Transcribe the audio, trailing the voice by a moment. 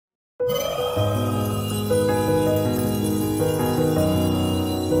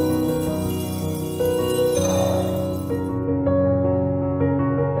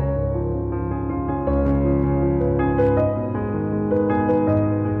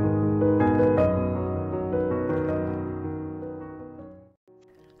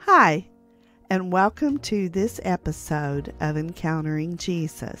and welcome to this episode of Encountering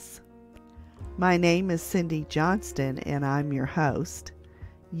Jesus. My name is Cindy Johnston, and I'm your host.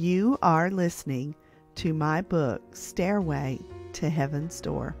 You are listening to my book, Stairway to Heaven's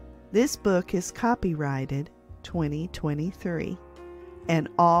Door. This book is copyrighted 2023, and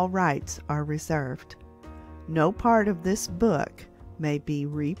all rights are reserved. No part of this book may be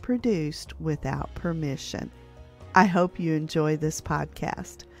reproduced without permission. I hope you enjoy this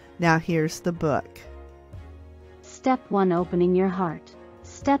podcast. Now here's the book. Step 1. Opening your heart.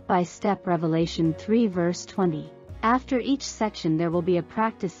 Step-by-step Revelation 3 verse 20. After each section there will be a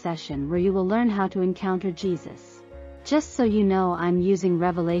practice session where you will learn how to encounter Jesus. Just so you know, I'm using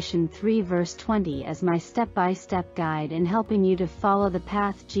Revelation 3 verse 20 as my step-by-step guide in helping you to follow the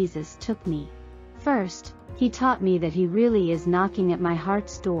path Jesus took me. First, he taught me that he really is knocking at my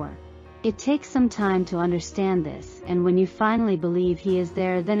heart's door. It takes some time to understand this, and when you finally believe he is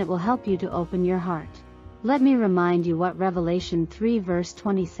there, then it will help you to open your heart. Let me remind you what Revelation 3 verse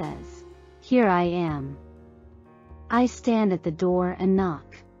 20 says. Here I am. I stand at the door and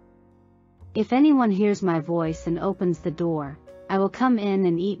knock. If anyone hears my voice and opens the door, I will come in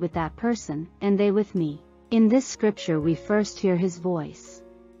and eat with that person, and they with me. In this scripture we first hear his voice.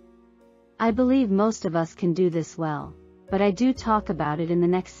 I believe most of us can do this well, but I do talk about it in the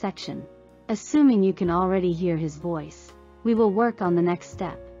next section. Assuming you can already hear his voice, we will work on the next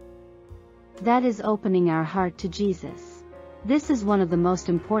step. That is opening our heart to Jesus. This is one of the most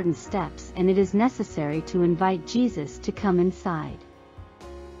important steps, and it is necessary to invite Jesus to come inside.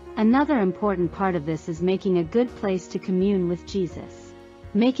 Another important part of this is making a good place to commune with Jesus.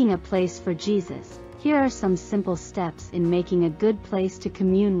 Making a place for Jesus. Here are some simple steps in making a good place to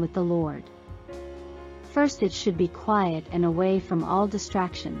commune with the Lord. First, it should be quiet and away from all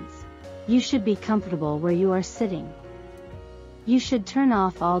distractions. You should be comfortable where you are sitting. You should turn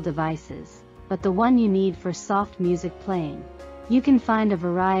off all devices, but the one you need for soft music playing. You can find a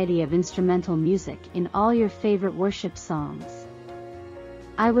variety of instrumental music in all your favorite worship songs.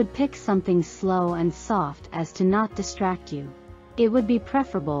 I would pick something slow and soft as to not distract you. It would be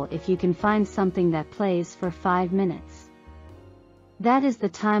preferable if you can find something that plays for 5 minutes. That is the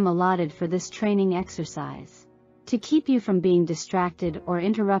time allotted for this training exercise. To keep you from being distracted or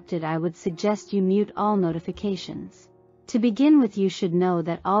interrupted, I would suggest you mute all notifications. To begin with, you should know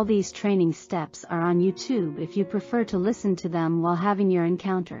that all these training steps are on YouTube if you prefer to listen to them while having your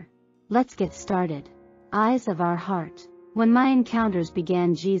encounter. Let's get started. Eyes of our heart. When my encounters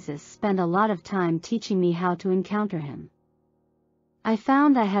began, Jesus spent a lot of time teaching me how to encounter him. I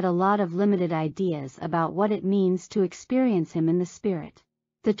found I had a lot of limited ideas about what it means to experience him in the Spirit.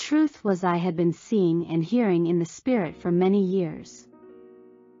 The truth was, I had been seeing and hearing in the Spirit for many years.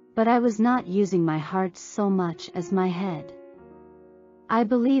 But I was not using my heart so much as my head. I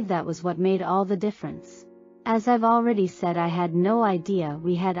believe that was what made all the difference. As I've already said, I had no idea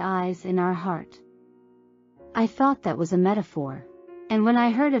we had eyes in our heart. I thought that was a metaphor. And when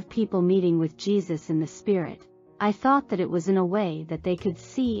I heard of people meeting with Jesus in the Spirit, I thought that it was in a way that they could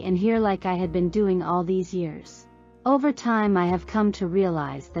see and hear, like I had been doing all these years. Over time, I have come to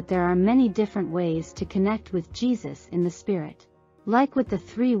realize that there are many different ways to connect with Jesus in the Spirit. Like with the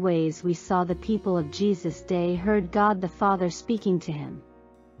 3 ways we saw the people of Jesus' day heard God the Father speaking to him.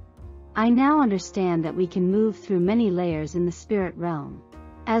 I now understand that we can move through many layers in the spirit realm.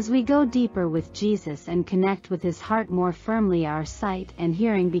 As we go deeper with Jesus and connect with his heart more firmly, our sight and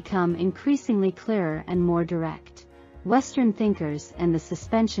hearing become increasingly clearer and more direct. Western thinkers and the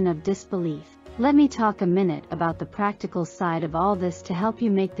suspension of disbelief. Let me talk a minute about the practical side of all this to help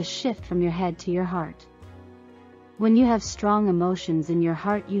you make the shift from your head to your heart. When you have strong emotions in your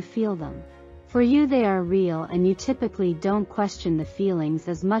heart, you feel them. For you, they are real, and you typically don't question the feelings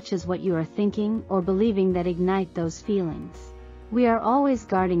as much as what you are thinking or believing that ignite those feelings. We are always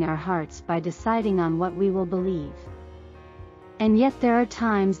guarding our hearts by deciding on what we will believe. And yet there are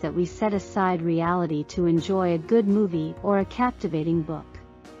times that we set aside reality to enjoy a good movie or a captivating book.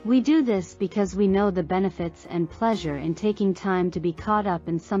 We do this because we know the benefits and pleasure in taking time to be caught up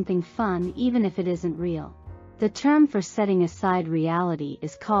in something fun, even if it isn't real. The term for setting aside reality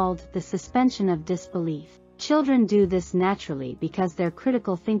is called the suspension of disbelief. Children do this naturally because their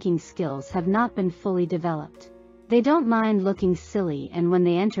critical thinking skills have not been fully developed. They don't mind looking silly, and when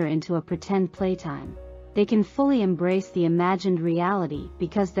they enter into a pretend playtime, they can fully embrace the imagined reality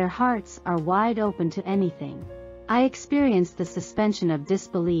because their hearts are wide open to anything. I experienced the suspension of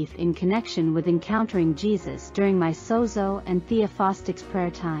disbelief in connection with encountering Jesus during my sozo and theophostics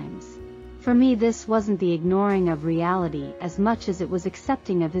prayer times. For me, this wasn't the ignoring of reality as much as it was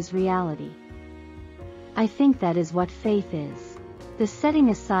accepting of his reality. I think that is what faith is. the setting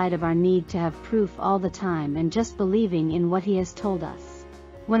aside of our need to have proof all the time and just believing in what he has told us.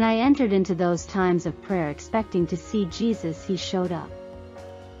 When I entered into those times of prayer expecting to see Jesus, he showed up.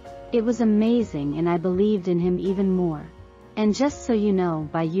 It was amazing, and I believed in him even more. And just so you know,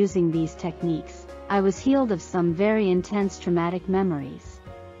 by using these techniques, I was healed of some very intense traumatic memories.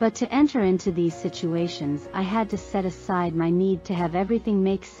 But to enter into these situations, I had to set aside my need to have everything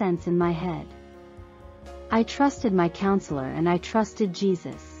make sense in my head. I trusted my counselor and I trusted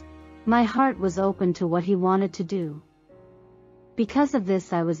Jesus. My heart was open to what he wanted to do. Because of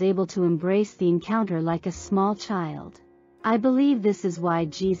this, I was able to embrace the encounter like a small child. I believe this is why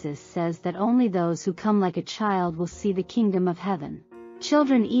Jesus says that only those who come like a child will see the kingdom of heaven.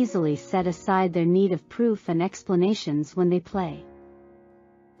 Children easily set aside their need of proof and explanations when they play.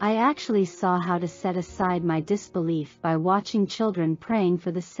 I actually saw how to set aside my disbelief by watching children praying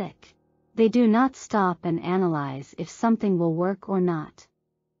for the sick. They do not stop and analyze if something will work or not.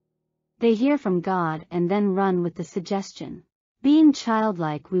 They hear from God and then run with the suggestion. Being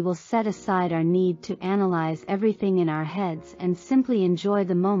childlike, we will set aside our need to analyze everything in our heads and simply enjoy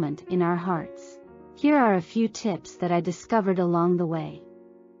the moment in our hearts. Here are a few tips that I discovered along the way.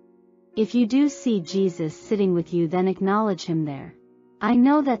 If you do see Jesus sitting with you, then acknowledge him there. I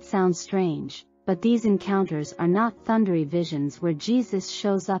know that sounds strange, but these encounters are not thundery visions where Jesus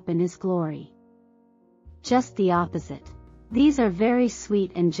shows up in his glory. Just the opposite. These are very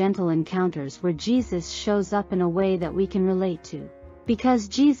sweet and gentle encounters where Jesus shows up in a way that we can relate to. Because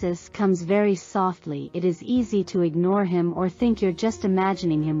Jesus comes very softly, it is easy to ignore him or think you're just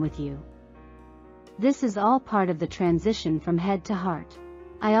imagining him with you. This is all part of the transition from head to heart.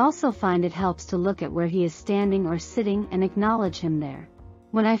 I also find it helps to look at where he is standing or sitting and acknowledge him there.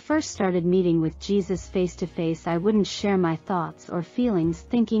 When I first started meeting with Jesus face to face, I wouldn't share my thoughts or feelings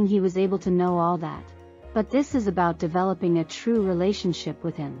thinking he was able to know all that. But this is about developing a true relationship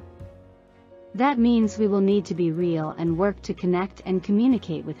with him. That means we will need to be real and work to connect and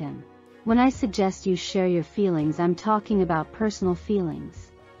communicate with him. When I suggest you share your feelings, I'm talking about personal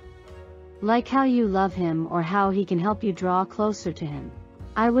feelings. Like how you love him or how he can help you draw closer to him.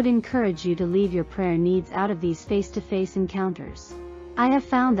 I would encourage you to leave your prayer needs out of these face-to-face encounters. I have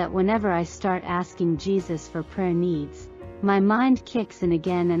found that whenever I start asking Jesus for prayer needs, my mind kicks in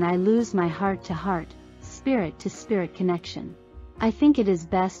again and I lose my heart-to-heart, spirit-to-spirit connection. I think it is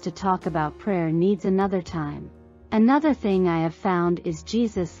best to talk about prayer needs another time. Another thing I have found is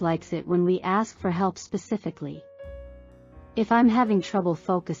Jesus likes it when we ask for help specifically. If I'm having trouble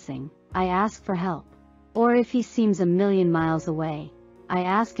focusing, I ask for help. Or if he seems a million miles away, I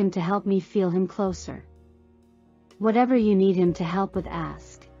ask him to help me feel him closer. Whatever you need him to help with,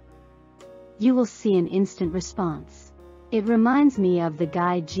 ask. You will see an instant response. It reminds me of the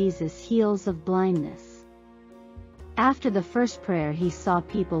guy Jesus heals of blindness. After the first prayer, he saw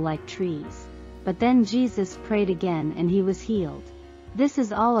people like trees. But then Jesus prayed again and he was healed. This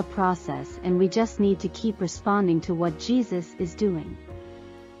is all a process, and we just need to keep responding to what Jesus is doing.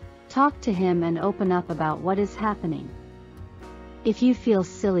 Talk to him and open up about what is happening. If you feel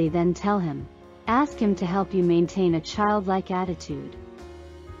silly, then tell him. Ask him to help you maintain a childlike attitude.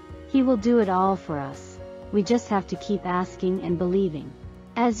 He will do it all for us. We just have to keep asking and believing.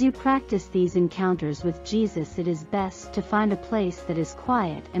 As you practice these encounters with Jesus, it is best to find a place that is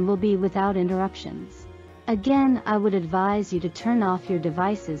quiet and will be without interruptions. Again, I would advise you to turn off your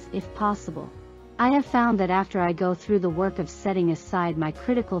devices if possible. I have found that after I go through the work of setting aside my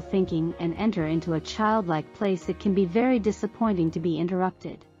critical thinking and enter into a childlike place, it can be very disappointing to be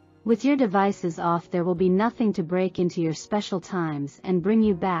interrupted. With your devices off, there will be nothing to break into your special times and bring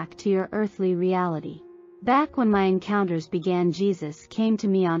you back to your earthly reality. Back when my encounters began, Jesus came to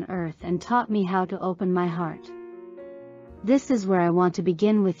me on earth and taught me how to open my heart. This is where I want to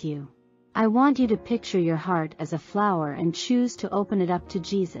begin with you. I want you to picture your heart as a flower and choose to open it up to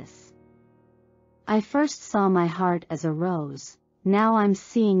Jesus. I first saw my heart as a rose, now I'm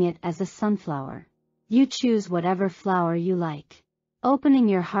seeing it as a sunflower. You choose whatever flower you like. Opening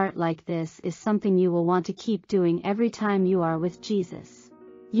your heart like this is something you will want to keep doing every time you are with Jesus.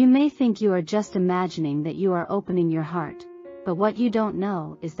 You may think you are just imagining that you are opening your heart, but what you don't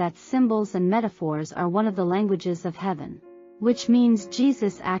know is that symbols and metaphors are one of the languages of heaven, which means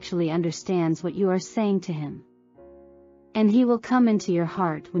Jesus actually understands what you are saying to him. And he will come into your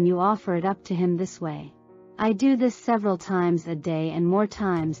heart when you offer it up to him this way. I do this several times a day, and more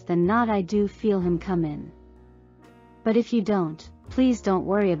times than not I do feel him come in. But if you don't, please don't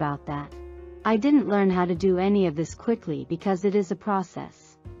worry about that. I didn't learn how to do any of this quickly because it is a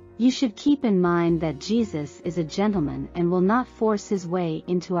process. You should keep in mind that Jesus is a gentleman and will not force his way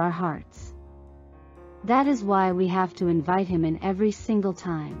into our hearts. That is why we have to invite him in every single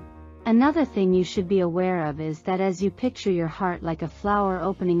time. Another thing you should be aware of is that as you picture your heart like a flower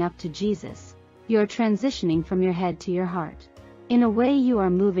opening up to Jesus, you are transitioning from your head to your heart. In a way, you are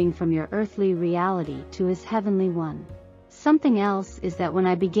moving from your earthly reality to his heavenly one. Something else is that when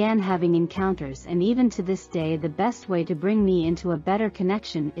I began having encounters, and even to this day, the best way to bring me into a better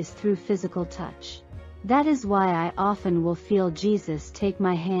connection is through physical touch. That is why I often will feel Jesus take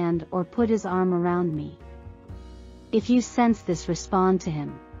my hand or put his arm around me. If you sense this, respond to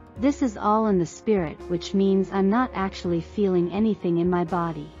him. This is all in the spirit, which means I'm not actually feeling anything in my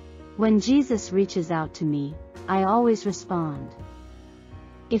body. When Jesus reaches out to me, I always respond.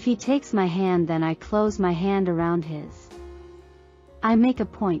 If he takes my hand, then I close my hand around his. I make a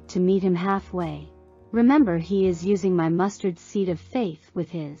point to meet him halfway. Remember, he is using my mustard seed of faith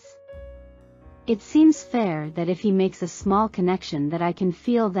with his. It seems fair that if he makes a small connection that I can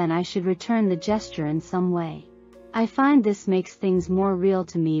feel, then I should return the gesture in some way. I find this makes things more real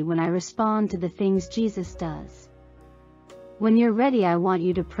to me when I respond to the things Jesus does. When you're ready, I want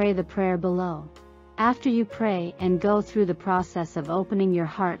you to pray the prayer below. After you pray and go through the process of opening your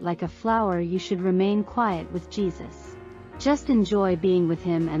heart like a flower, you should remain quiet with Jesus. Just enjoy being with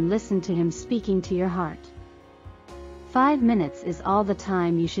him and listen to him speaking to your heart. 5 minutes is all the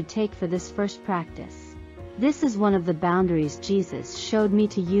time you should take for this first practice. This is one of the boundaries Jesus showed me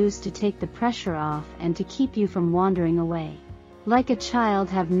to use to take the pressure off and to keep you from wandering away. Like a child,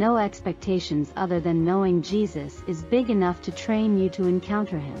 have no expectations other than knowing Jesus is big enough to train you to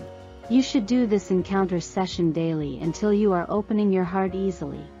encounter him. You should do this encounter session daily until you are opening your heart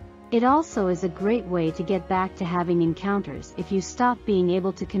easily. It also is a great way to get back to having encounters if you stop being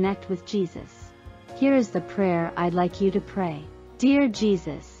able to connect with Jesus. Here is the prayer I'd like you to pray. Dear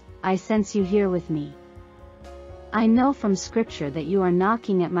Jesus, I sense you here with me. I know from Scripture that you are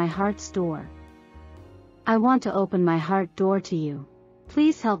knocking at my heart's door. I want to open my heart door to you.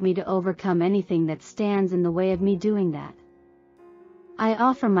 Please help me to overcome anything that stands in the way of me doing that. I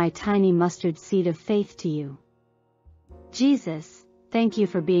offer my tiny mustard seed of faith to you. Jesus, thank you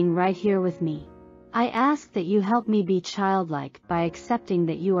for being right here with me. I ask that you help me be childlike by accepting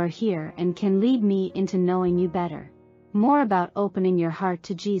that you are here and can lead me into knowing you better. More about opening your heart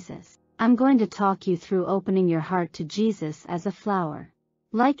to Jesus. I'm going to talk you through opening your heart to Jesus as a flower.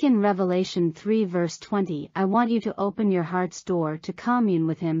 Like in Revelation 3 verse 20, I want you to open your heart's door to commune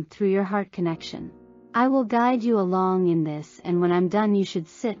with him through your heart connection. I will guide you along in this, and when I'm done, you should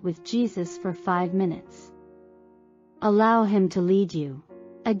sit with Jesus for 5 minutes. Allow him to lead you.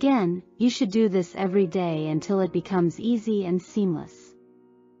 Again, you should do this every day until it becomes easy and seamless.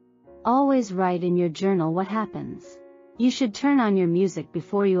 Always write in your journal what happens. You should turn on your music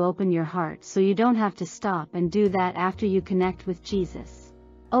before you open your heart so you don't have to stop and do that after you connect with Jesus.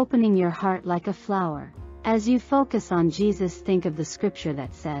 Opening your heart like a flower. As you focus on Jesus, think of the scripture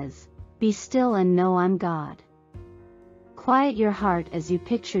that says, "Be still and know I'm God." Quiet your heart as you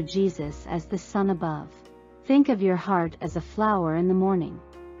picture Jesus as the sun above. Think of your heart as a flower in the morning.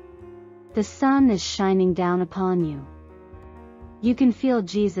 The sun is shining down upon you. You can feel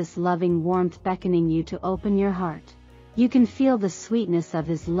Jesus' loving warmth beckoning you to open your heart. You can feel the sweetness of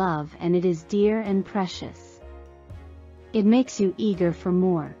his love, and it is dear and precious. It makes you eager for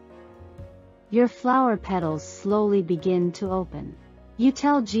more. Your flower petals slowly begin to open. You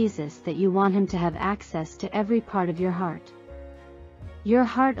tell Jesus that you want him to have access to every part of your heart. Your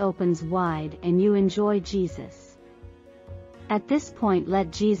heart opens wide and you enjoy Jesus. At this point,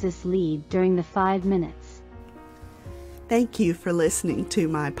 let Jesus lead during the 5 minutes. Thank you for listening to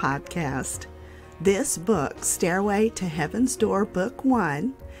my podcast. This book, Stairway to Heaven's Door, Book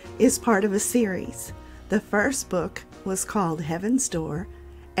 1, is part of a series. The first book was called Heaven's Door,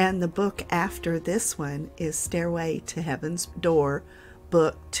 and the book after this one is Stairway to Heaven's Door,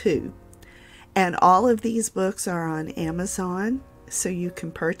 Book 2. And all of these books are on Amazon, so you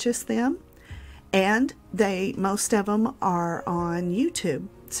can purchase them. And most of them are on YouTube,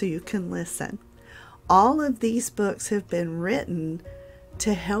 so you can listen. All of these books have been written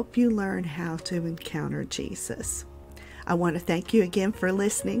to help you learn how to encounter Jesus. I want to thank you again for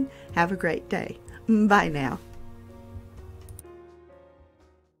listening. Have a great day. Bye now.